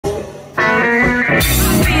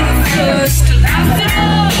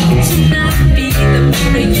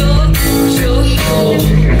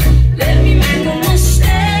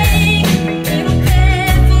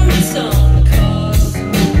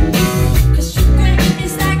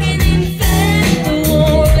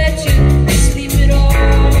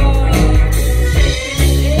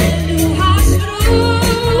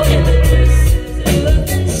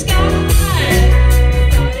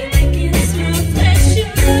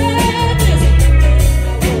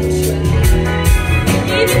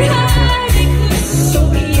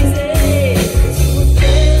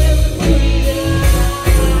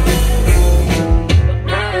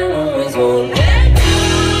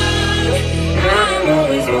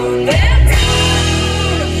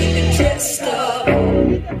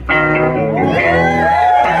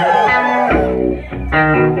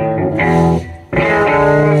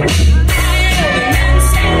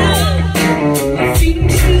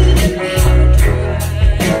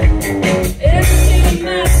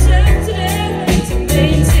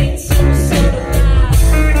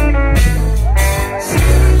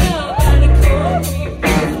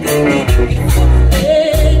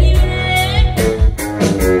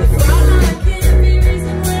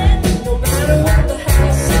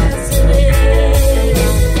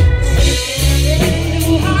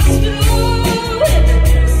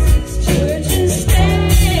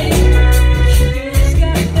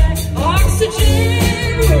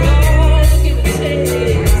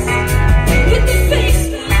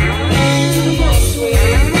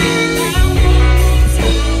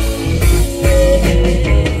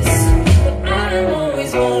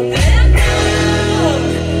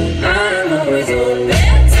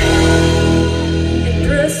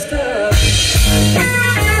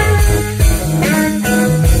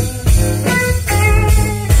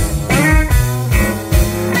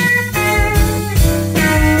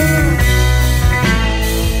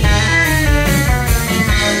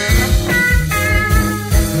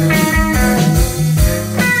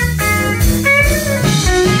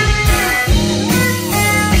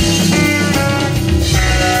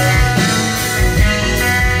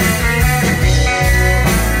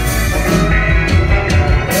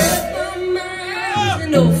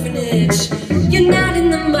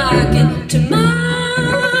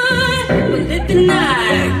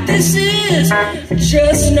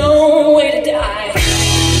Just no way to die.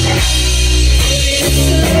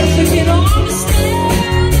 So you don't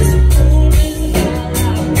understand this world is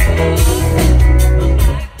all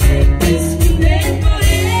I can't disconnect my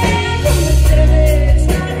head from the damage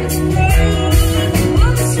that is wrong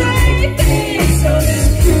on the straight face on this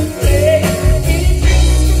cruel place.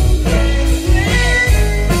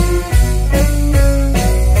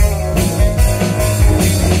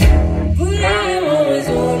 But I'm always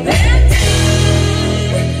on that.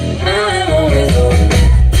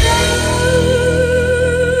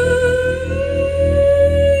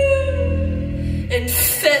 And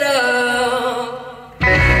fed up.